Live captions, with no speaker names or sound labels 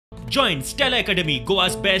Join Stella Academy,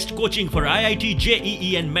 Goa's best coaching for IIT,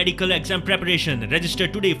 JEE and medical exam preparation. Register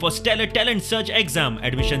today for Stellar Talent Search exam.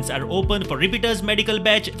 Admissions are open for repeaters medical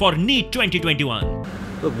batch for NEET 2021.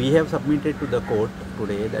 So we have submitted to the court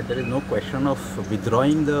today that there is no question of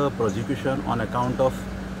withdrawing the prosecution on account of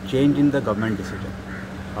change in the government decision.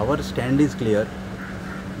 Our stand is clear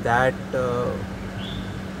that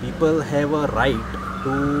people have a right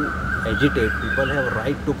to agitate, people have a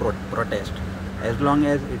right to protest as long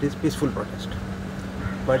as it is peaceful protest.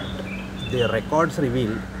 But the records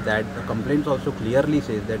reveal that the complaints also clearly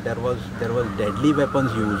says that there was deadly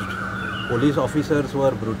weapons used, police officers were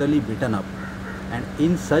brutally beaten up, and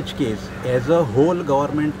in such case as a whole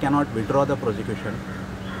government cannot withdraw the prosecution.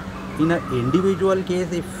 In an individual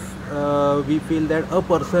case, if we feel that a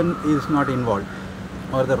person is not involved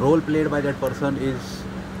or the role played by that person is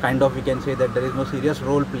kind of, we can say that there is no serious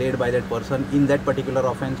role played by that person in that particular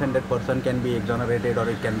offense and that person can be exonerated or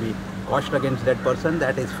it can be quashed against that person,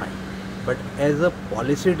 that is fine. But as a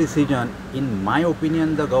policy decision, in my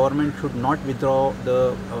opinion, the government should not withdraw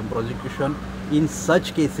the prosecution in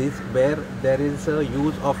such cases where there is a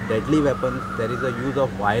use of deadly weapons, there is a use of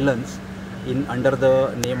violence under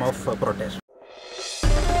the name of protest.